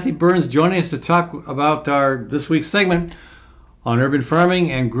 Kathy Byrnes joining us to talk about this week's segment on urban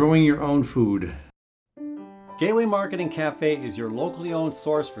farming and growing your own food. Gateway Market and Cafe is your locally owned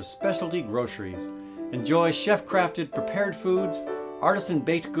source for specialty groceries. Enjoy chef-crafted prepared foods, artisan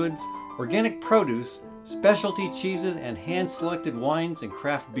baked goods, organic produce, specialty cheeses, and hand-selected wines and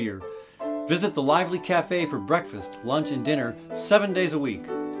craft beer. Visit the lively cafe for breakfast, lunch, and dinner 7 days a week.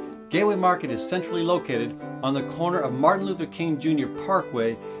 Gateway Market is centrally located on the corner of Martin Luther King Jr.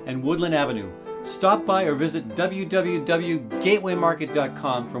 Parkway and Woodland Avenue. Stop by or visit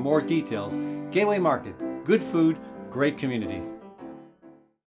www.gatewaymarket.com for more details. Gateway Market, good food, great community.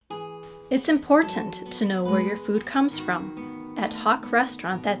 It's important to know where your food comes from. At Hawk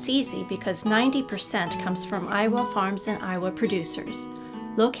Restaurant, that's easy because 90% comes from Iowa farms and Iowa producers.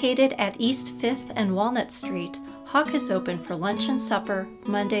 Located at East 5th and Walnut Street, Hawk is open for lunch and supper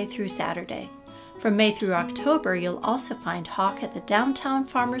Monday through Saturday. From May through October, you'll also find Hawk at the Downtown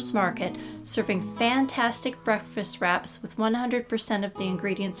Farmers Market, serving fantastic breakfast wraps with 100% of the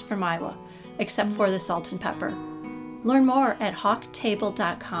ingredients from Iowa, except for the salt and pepper. Learn more at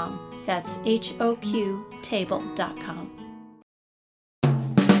hawktable.com. That's HOQ table.com.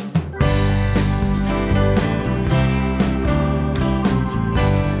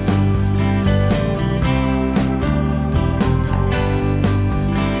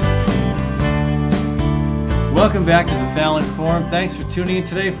 Welcome back to the Fallon Forum. Thanks for tuning in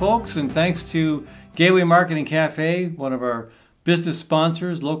today, folks, and thanks to Gateway Marketing Cafe, one of our business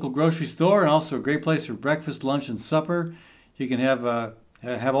sponsors, local grocery store, and also a great place for breakfast, lunch, and supper. You can have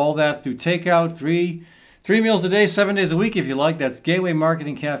all that through takeout, three meals a day, 7 days a week if you like. That's Gateway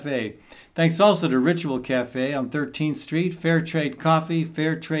Marketing Cafe. Thanks also to Ritual Cafe on 13th Street, fair trade coffee,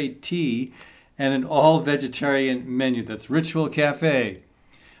 fair trade tea, and an all-vegetarian menu. That's Ritual Cafe.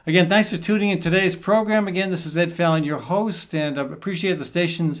 Again, thanks for tuning in today's program. Again, this is Ed Fallon, your host, and I appreciate the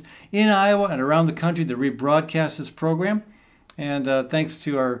stations in Iowa and around the country that rebroadcast this program. And thanks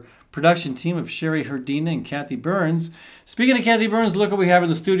to our production team of Sherry Herdina and Kathy Byrnes. Speaking of Kathy Byrnes, look what we have in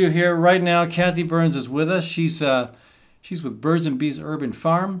the studio here right now. Kathy Byrnes is with us. She's with Birds and Bees Urban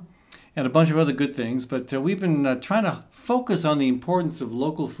Farm and a bunch of other good things. But we've been trying to focus on the importance of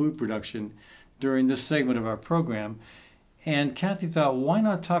local food production during this segment of our program. And Kathy thought, why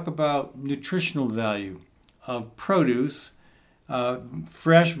not talk about nutritional value of produce,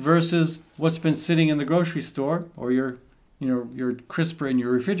 fresh versus what's been sitting in the grocery store or your crisper in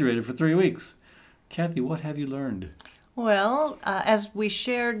your refrigerator for 3 weeks. Kathy, what have you learned? Well, as we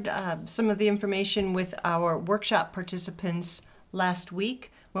shared some of the information with our workshop participants last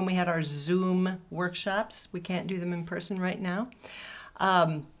week when we had our Zoom workshops, we can't do them in person right now.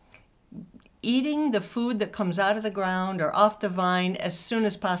 Eating the food that comes out of the ground or off the vine as soon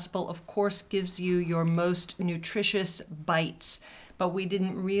as possible, of course, gives you your most nutritious bites. But we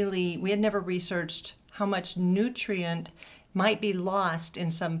had never researched how much nutrient might be lost in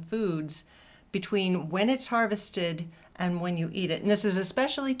some foods between when it's harvested and when you eat it. And this is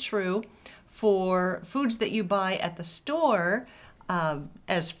especially true for foods that you buy at the store,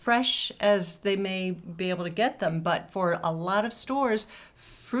 as fresh as they may be able to get them. But for a lot of stores,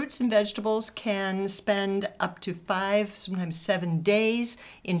 fruits and vegetables can spend up to 5, sometimes 7 days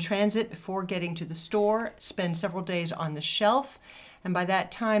in transit before getting to the store, spend several days on the shelf. And by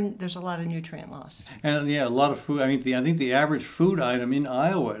that time, there's a lot of nutrient loss. And a lot of food. I think the average food item in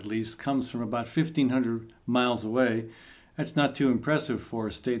Iowa, at least, comes from about 1,500 miles away. That's not too impressive for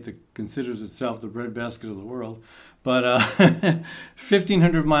a state that considers itself the breadbasket of the world. But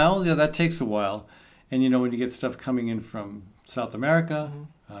 1,500 miles, that takes a while. And when you get stuff coming in from South America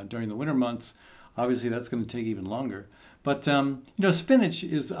during the winter months, obviously that's going to take even longer. But spinach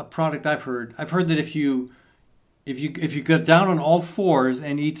is a product I've heard that if you get down on all fours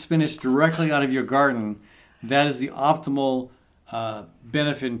and eat spinach directly out of your garden, that is the optimal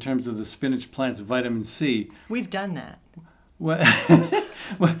benefit in terms of the spinach plant's vitamin C. We've done that.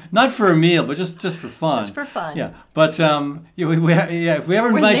 Well, not for a meal, but just for fun. Just for fun. Yeah, but if we ever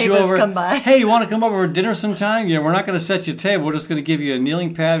invite you over, come by. Hey, you want to come over for dinner sometime? We're not going to set you a table. We're just going to give you a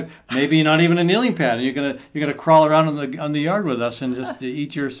kneeling pad, maybe not even a kneeling pad, and you're gonna crawl around on the yard with us and just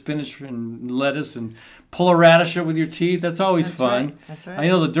eat your spinach and lettuce and pull a radish up with your teeth. That's always fun. Right. That's right. I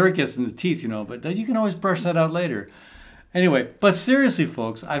know the dirt gets in the teeth, but you can always brush that out later. Anyway, but seriously,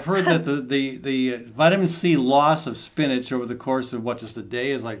 folks, I've heard that the vitamin C loss of spinach over the course of just a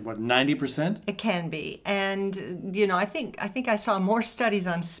day is 90%? It can be. And, I think I saw more studies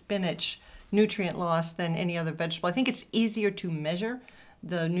on spinach nutrient loss than any other vegetable. I think it's easier to measure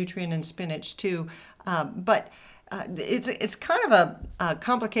the nutrient in spinach too. But it's kind of a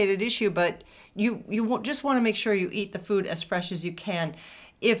complicated issue, but you just want to make sure you eat the food as fresh as you can.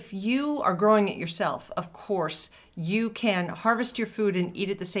 If you are growing it yourself, of course, you can harvest your food and eat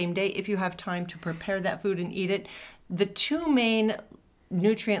it the same day if you have time to prepare that food and eat it. The two main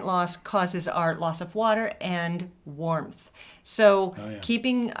nutrient loss causes are loss of water and warmth. So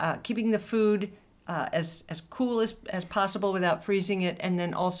keeping the food as cool as possible without freezing it, and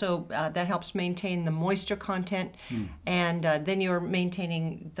then also that helps maintain the moisture content, and then you're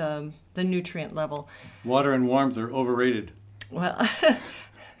maintaining the nutrient level. Water and warmth are overrated. Well,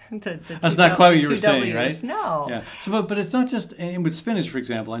 that's not quite what you were saying, right? No. Yeah. So, but it's not just with spinach, for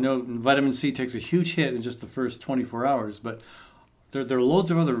example. I know vitamin C takes a huge hit in just the first 24 hours, but there are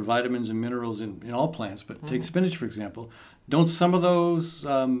loads of other vitamins and minerals in all plants. But take spinach, for example. Don't some of those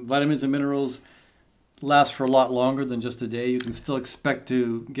vitamins and minerals last for a lot longer than just a day? You can still expect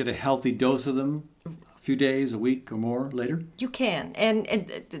to get a healthy dose of them a few days, a week, or more later. You can, and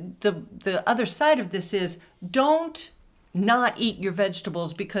the other side of this is don't not eat your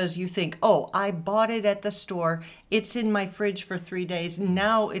vegetables because you think, oh, I bought it at the store, it's in my fridge for 3 days,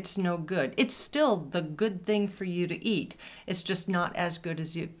 now it's no good. It's still the good thing for you to eat. It's just not as good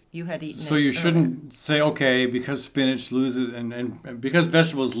as you had eaten. So you shouldn't say, okay, because spinach loses and because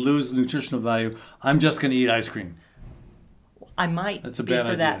vegetables lose nutritional value, I'm just going to eat ice cream. I might That's a be bad for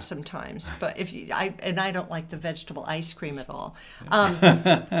idea. that sometimes, but I don't like the vegetable ice cream at all.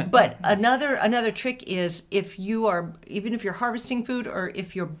 But another trick is even if you're harvesting food or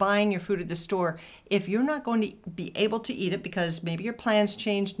if you're buying your food at the store, if you're not going to be able to eat it because maybe your plans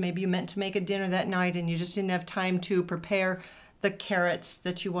changed, maybe you meant to make a dinner that night and you just didn't have time to prepare the carrots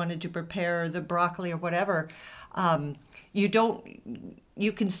that you wanted to prepare, or the broccoli or whatever,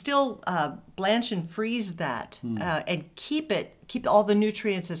 you can still blanch and freeze that and keep all the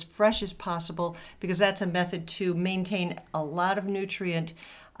nutrients as fresh as possible, because that's a method to maintain a lot of nutrient.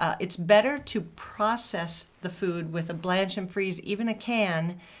 It's better to process the food with a blanch and freeze, even a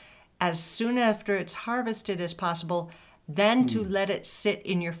can, as soon after it's harvested as possible, than to let it sit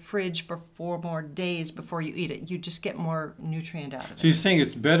in your fridge for 4 more days before you eat it. You just get more nutrient out of it. So you're saying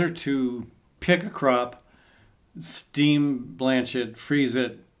it's better to pick a crop, steam blanch it, freeze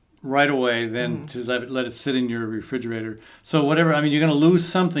it right away than to let it sit in your refrigerator. So whatever, I mean, you're going to lose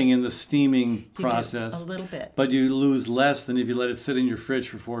something in the steaming process. A little bit. But you lose less than if you let it sit in your fridge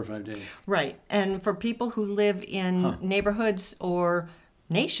for 4 or 5 days. Right. And for people who live in neighborhoods or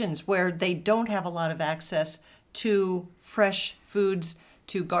nations where they don't have a lot of access to fresh foods,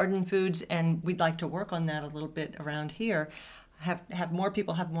 to garden foods, and we'd like to work on that a little bit around here, have more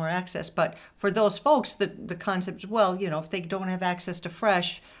people have more access. But for those folks, the concept is, well, if they don't have access to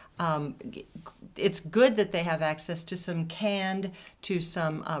fresh, it's good that they have access to some canned, to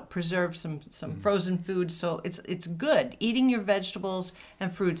some preserved, some frozen foods. So it's good. Eating your vegetables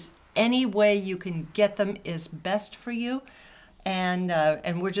and fruits any way you can get them is best for you. And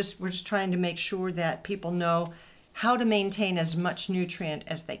we're just trying to make sure that people know how to maintain as much nutrient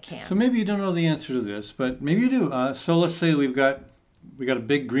as they can. So maybe you don't know the answer to this, but maybe you do. So let's say we got a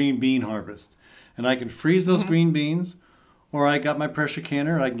big green bean harvest, and I can freeze those green beans, or I got my pressure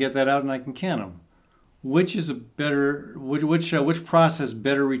canner, I can get that out and I can can them. Which is a better? Which process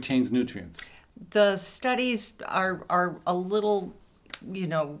better retains nutrients? The studies are a little,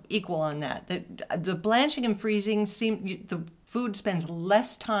 equal on that. The blanching and freezing the food spends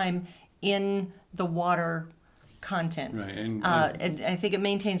less time in the water content. Right. And I think it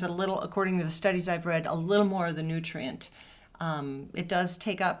maintains a little, according to the studies I've read, a little more of the nutrient. It does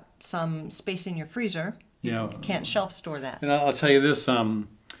take up some space in your freezer. You can't shelf store that. And I'll tell you this,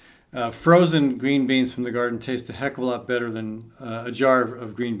 frozen green beans from the garden taste a heck of a lot better than a jar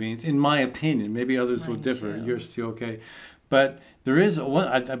of green beans, in my opinion. Maybe others will differ. Too. Yours too, okay. But there is,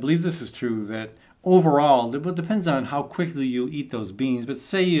 I believe this is true, that overall, it depends on how quickly you eat those beans, but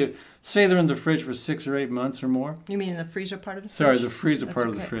say they're in the fridge for 6 or 8 months or more. You mean in the freezer part of the fridge? Sorry, the freezer That's part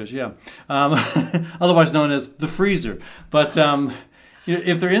of okay. the fridge, yeah. Otherwise known as the freezer. But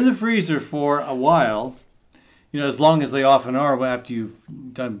if they're in the freezer for a while, as long as they often are after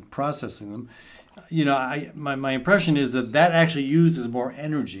you've done processing them, my impression is that actually uses more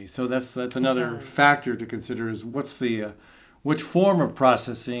energy. So that's another factor to consider, is which form of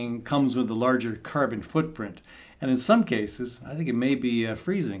processing comes with the larger carbon footprint. And in some cases, I think it may be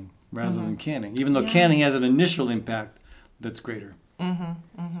freezing rather than canning, even though canning has an initial impact that's greater.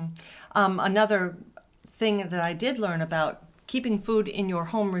 Another thing that I did learn about keeping food in your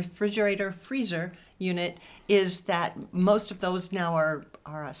home refrigerator freezer unit is that most of those now are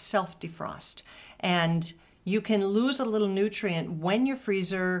a self-defrost. And you can lose a little nutrient when your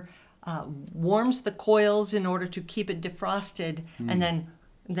freezer warms the coils in order to keep it defrosted, and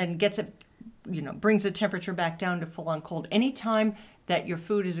then gets it, brings the temperature back down to full on cold. Anytime that your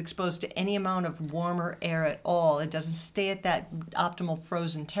food is exposed to any amount of warmer air at all, it doesn't stay at that optimal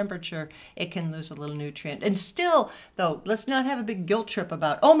frozen temperature, it can lose a little nutrient. And still, though, let's not have a big guilt trip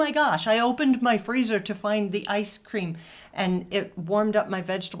about, oh my gosh, I opened my freezer to find the ice cream and it warmed up my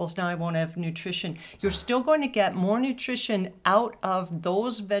vegetables, now I won't have nutrition. You're still going to get more nutrition out of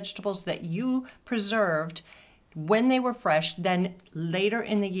those vegetables that you preserved when they were fresh than later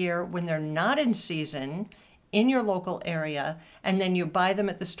in the year when they're not in season in your local area, and then you buy them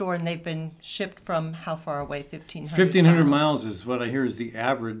at the store and they've been shipped from how far away? 1,500 miles is what I hear is the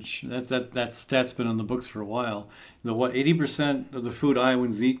average. That stat's been on the books for a while. 80% of the food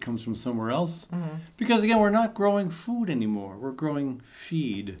Iowans eat comes from somewhere else? Because again, we're not growing food anymore. We're growing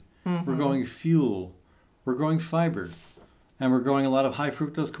feed. We're growing fuel. We're growing fiber. And we're growing a lot of high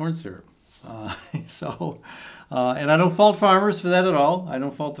fructose corn syrup. And I don't fault farmers for that at all. I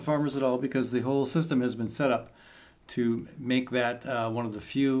don't fault the farmers at all, because the whole system has been set up to make that one of the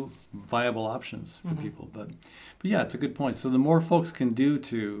few viable options for people. But yeah, it's a good point. So the more folks can do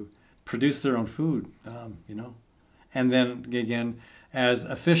to produce their own food, and then again, as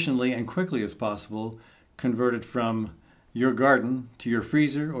efficiently and quickly as possible, convert it from your garden to your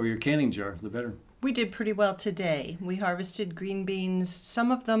freezer or your canning jar, the better. We did pretty well today. We harvested green beans,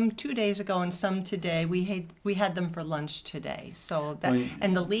 some of them 2 days ago and some today. We had them for lunch today. So that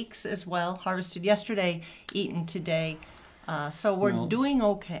and the leeks as well, harvested yesterday, eaten today. So we're doing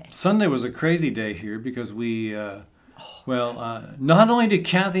okay. Sunday was a crazy day here because we, not only did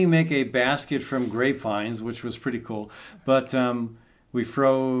Kathy make a basket from grapevines, which was pretty cool, but we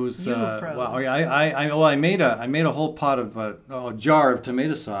froze. You froze. I made a whole pot of a jar of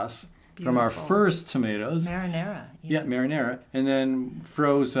tomato sauce. From our first tomatoes. Marinara. Yeah, marinara. And then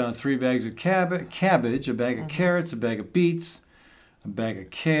froze 3 bags of cabbage, a bag of carrots, a bag of beets, a bag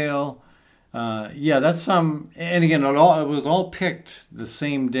of kale. That's some. And again, it was all picked the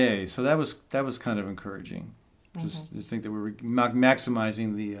same day, so that was kind of encouraging. Just to think that we were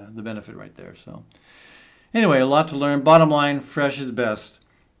maximizing the benefit right there. So anyway, a lot to learn. Bottom line, fresh is best.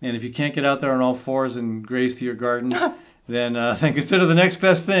 And if you can't get out there on all fours and graze through your garden, then consider the next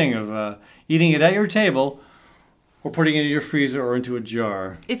best thing of eating it at your table or putting it in your freezer or into a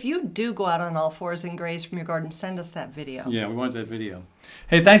jar. If you do go out on all fours and graze from your garden, send us that video. Yeah, we want that video.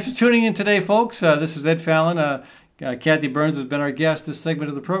 Hey, thanks for tuning in today, folks. This is Ed Fallon. Kathy Byrnes has been our guest this segment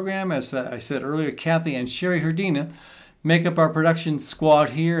of the program. As I said earlier, Kathy and Sherry Herdina make up our production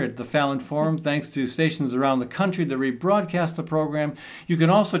squad here at the Fallon Forum, thanks to stations around the country that rebroadcast the program. You can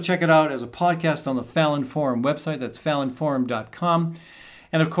also check it out as a podcast on the Fallon Forum website. That's fallonforum.com.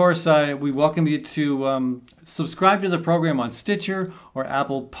 And of course, we welcome you to subscribe to the program on Stitcher or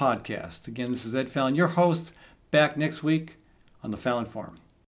Apple Podcast. Again, this is Ed Fallon, your host, back next week on the Fallon Forum.